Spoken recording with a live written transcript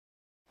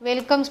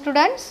Welcome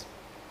students.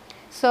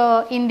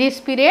 So, in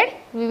this period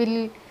we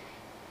will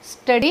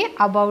study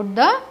about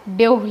the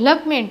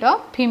development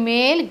of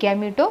female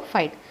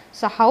gametophyte.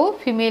 So, how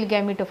female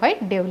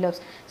gametophyte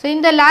develops. So,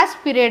 in the last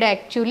period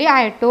actually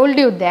I had told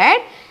you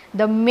that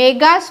the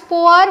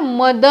megaspore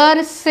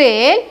mother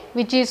cell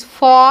which is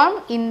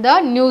formed in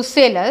the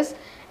nucellus,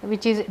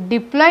 which is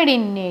diploid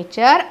in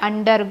nature,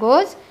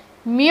 undergoes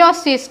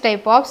meiosis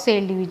type of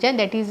cell division,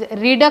 that is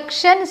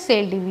reduction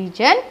cell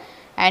division,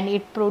 and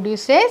it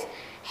produces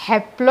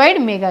haploid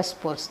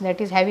megaspores, that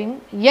is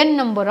having n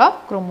number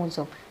of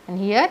chromosome, and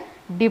here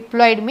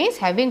diploid means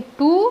having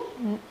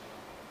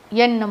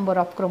n number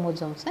of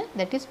chromosomes,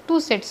 that is 2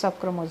 sets of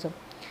chromosome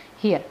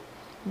here.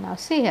 Now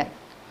see here,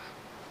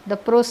 the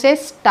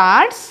process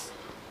starts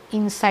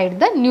inside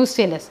the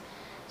nucellus.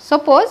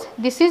 Suppose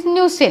this is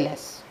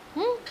nucellus.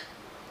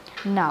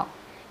 Now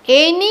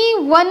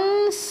any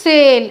one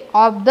cell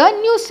of the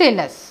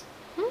nucellus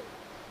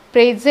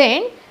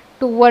present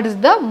towards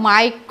the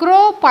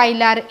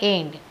micropylar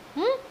end,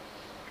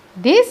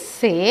 this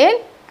cell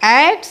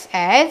acts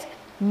as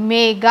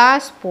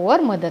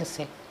megaspore mother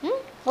cell.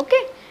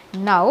 Okay.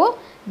 Now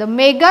the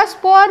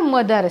megaspore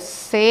mother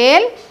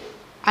cell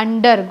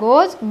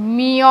undergoes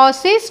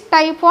meiosis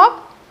type of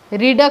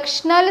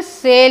reductional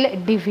cell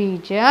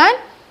division,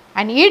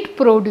 and it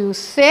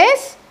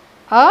produces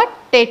a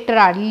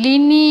tetrad,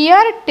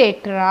 linear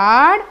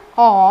tetrad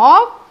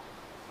of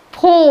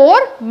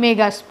 4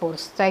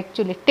 megaspores. So,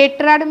 actually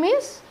tetra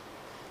means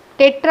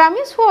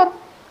 4.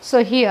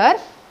 So, here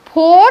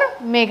 4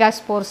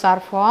 megaspores are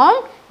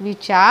formed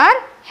which are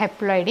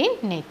haploid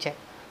in nature.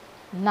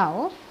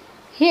 Now,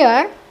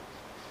 here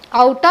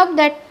out of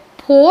that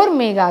 4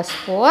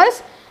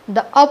 megaspores,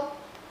 the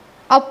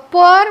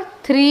upper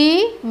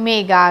 3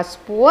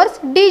 megaspores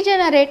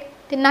degenerate,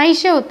 ते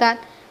नाहीसे होतात,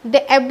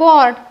 they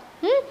abort,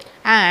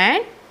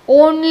 and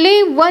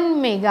only 1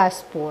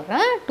 megaspore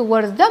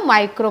towards the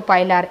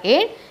micropylar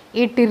end,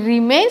 it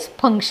remains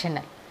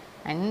functional,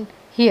 and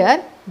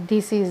here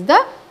this is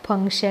the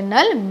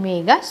functional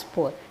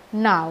megaspore.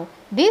 Now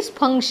this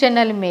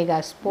functional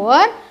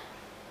megaspore,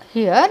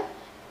 here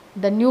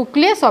the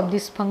nucleus of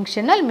this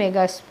functional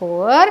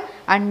megaspore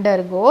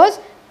undergoes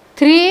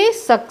 3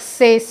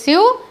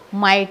 successive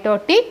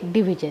mitotic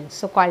divisions,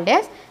 so called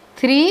as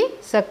 3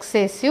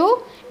 successive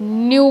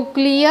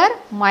nuclear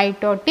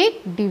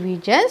mitotic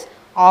divisions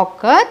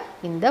occur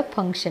in the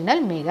functional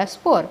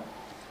megaspore.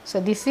 So,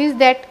 this is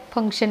that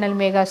functional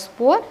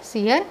megaspore.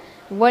 See here,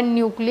 one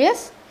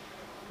nucleus,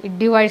 it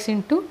divides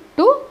into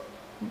 2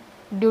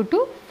 due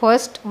to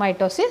first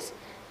mitosis.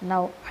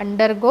 Now,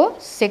 undergo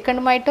second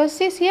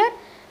mitosis here.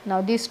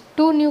 Now, these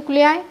 2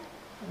 nuclei,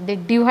 they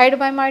divide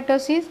by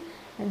mitosis,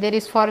 and there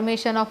is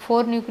formation of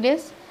 4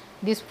 nucleus.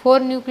 These 4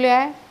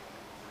 nuclei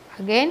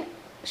again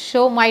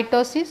show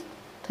mitosis,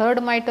 third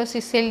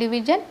mitosis cell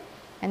division,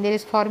 and there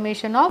is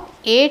formation of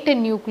 8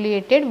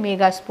 nucleated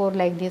megaspore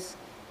like this.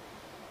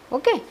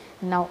 Okay.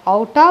 Now,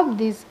 out of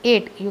these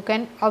 8, you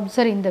can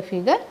observe in the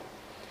figure,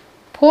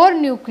 4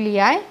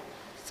 nuclei,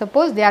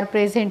 suppose they are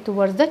present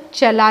towards the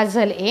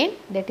chalazal end,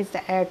 that is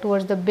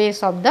towards the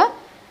base of the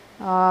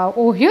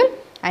ovule,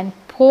 and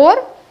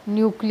 4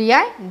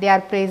 nuclei, they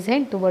are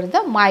present towards the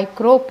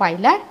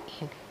micropylar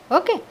end.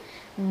 Okay.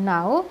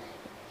 Now,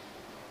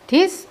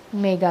 this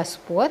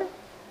megaspore,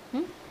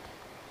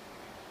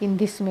 in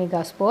this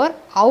megaspore,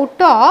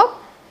 out of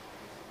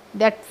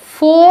that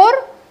 4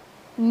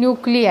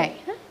 nuclei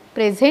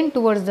present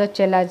towards the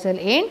chalazal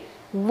end,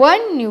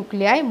 1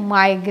 nuclei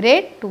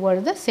migrate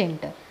towards the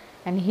center,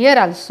 and here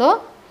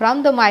also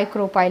from the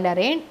micropylar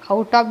end,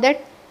 out of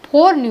that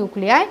 4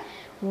 nuclei,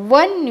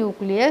 1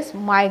 nucleus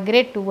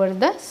migrate towards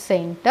the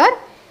center,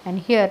 and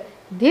here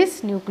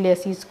this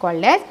nucleus is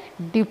called as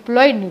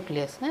diploid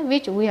nucleus,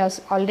 which we have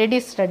already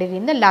studied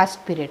in the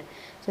last period.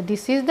 So,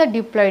 this is the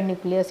diploid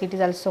nucleus, it is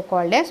also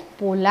called as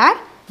polar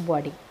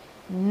body.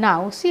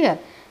 Now, see here,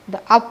 the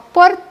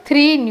upper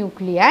 3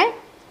 nuclei,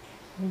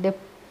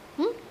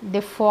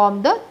 they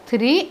form the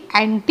 3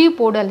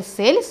 antipodal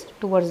cells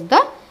towards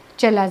the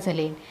chalazal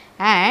end,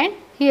 and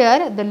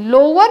here the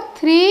lower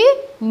 3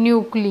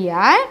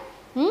 nuclei,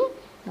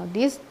 now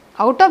this,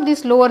 out of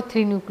this lower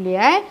 3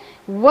 nuclei,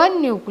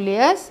 1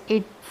 nucleus,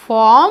 it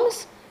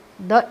forms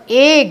the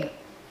egg,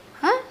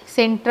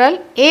 central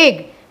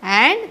egg,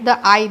 and the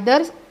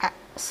either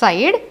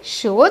side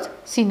shows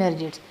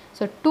synergids.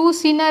 So, 2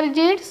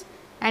 synergids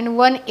and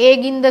 1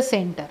 egg in the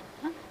center.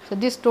 So,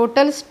 this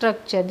total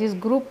structure, this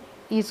group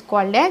is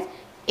called as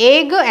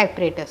egg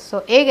apparatus.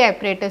 So, egg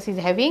apparatus is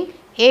having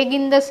egg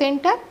in the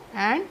center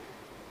and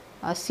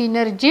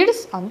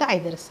synergids on the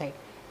either side.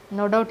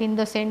 No doubt in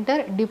the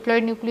center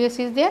diploid nucleus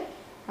is there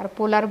or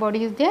polar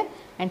body is there,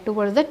 and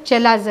towards the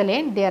chalazal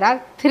end there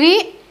are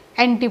 3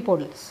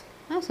 antipodals.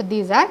 So,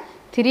 these are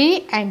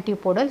 3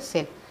 antipodal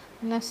cells.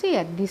 Now, see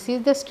here, this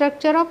is the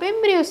structure of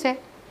embryo cell.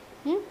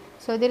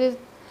 So, there is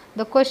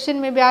the question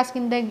may be asked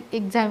in the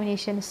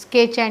examination,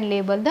 sketch and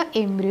label the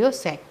embryo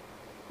cell.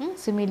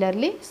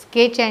 Similarly,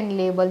 sketch and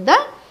label the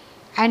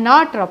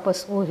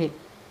anatropous ovule.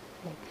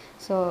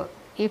 So,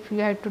 if you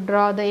have to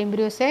draw the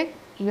embryo sac,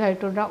 you have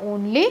to draw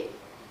only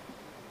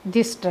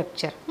this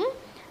structure.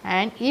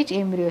 And each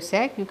embryo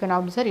sac, you can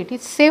observe it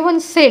is 7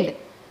 celled.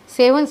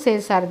 7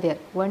 cells are there.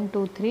 1,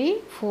 2, 3,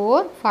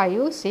 4,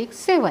 5, 6,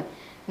 7.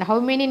 Now how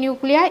many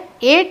nuclei?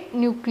 8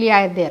 nuclei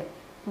are there.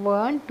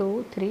 1,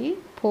 2, 3,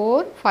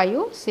 4,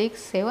 5, 6,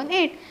 7,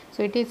 8.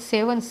 So it is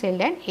 7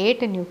 celled and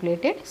 8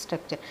 nucleated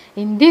structure.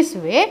 In this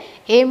way,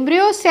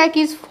 embryo sac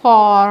is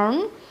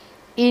formed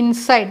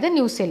inside the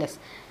nucellus.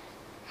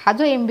 हा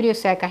जो embryo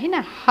sack आहे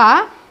ना,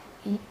 हा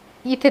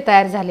इथे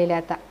तयार झालेला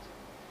आता.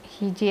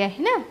 ही जी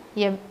आहे ना,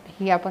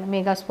 ही आपण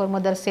मेगास्पोर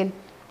मदर सेल,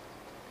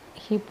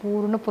 ही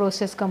पूर्ण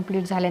प्रोसेस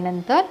कंप्लीट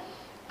झाल्यानंतर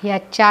ह्या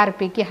 4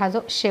 पैकी हा जो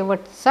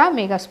शेवटचा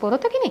मेगास्पोर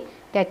होता की नाही,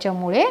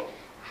 त्याच्यामुळे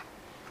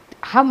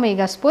हा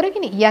मेगास्पोर आहे की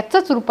नाही,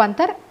 याचंच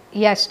रूपांतर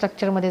या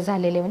स्ट्रक्चरमध्ये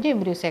झालेले म्हणजे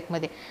एम्ब्रियो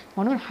सॅकमध्ये.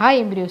 म्हणून हा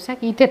एम्ब्रियो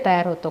सॅक इथे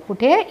तयार होतो.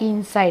 कुठे?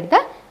 Inside the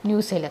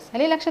nucellus.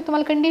 आले लक्षात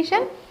तुम्हाला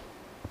कंडिशन?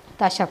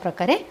 तर अशा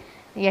प्रकारे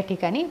या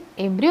ठिकाणी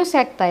एम्ब्रियो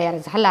सॅक तयार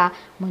झाला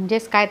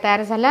म्हणजेच काय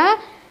तयार झाला?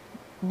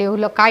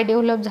 काय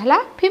डेव्हलप झाला?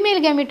 Female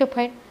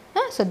गॅमेटोफाइट.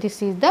 So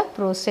this is the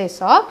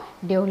process of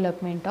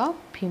development of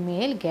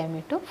female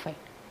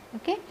gametophyte.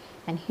 Okay,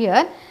 and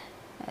here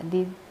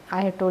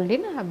I have told you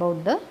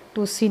about the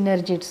 2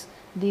 synergids.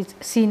 These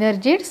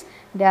synergids,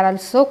 they are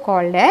also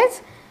called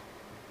as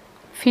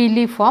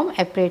filiform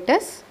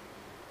apparatus.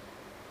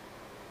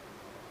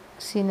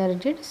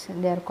 Synergids,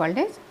 they are called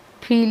as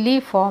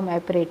filiform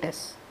apparatus.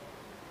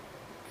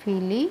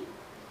 Filiform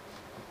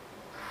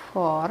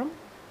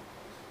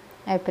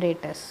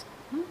apparatus,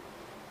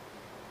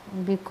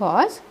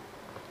 because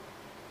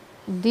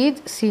these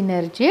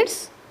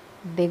synergids,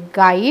 they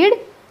guide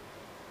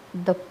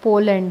the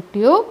pollen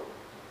tube,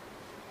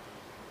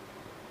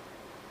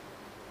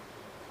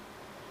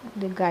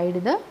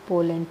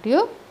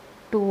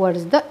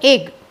 towards the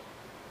egg.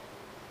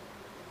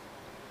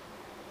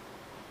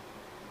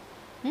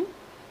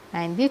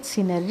 And these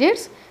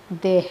synergids,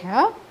 they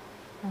have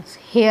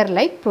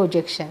hair-like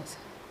projections.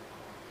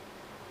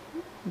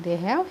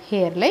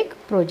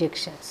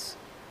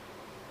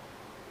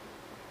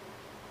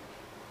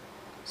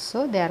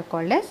 So they are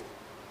called as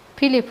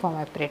filiform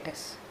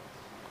apparatus.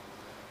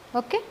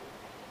 Okay,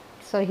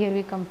 so here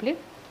we complete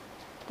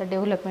the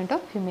development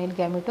of female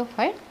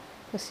gametophyte.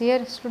 So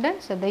here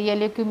students, the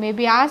LAQ may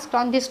be asked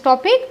on this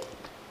topic.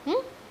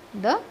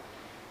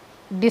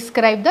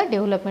 Describe the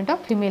development of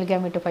female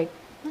gametophyte.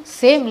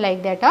 Same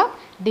like that of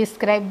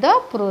describe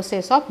the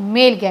process of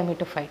male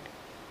gametophyte.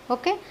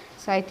 Okay,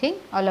 so I think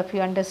all of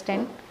you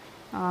understand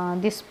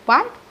this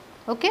part.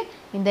 Okay,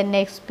 in the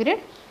next period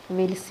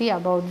we will see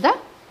about the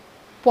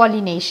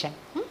pollination.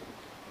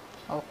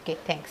 Okay,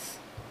 thanks.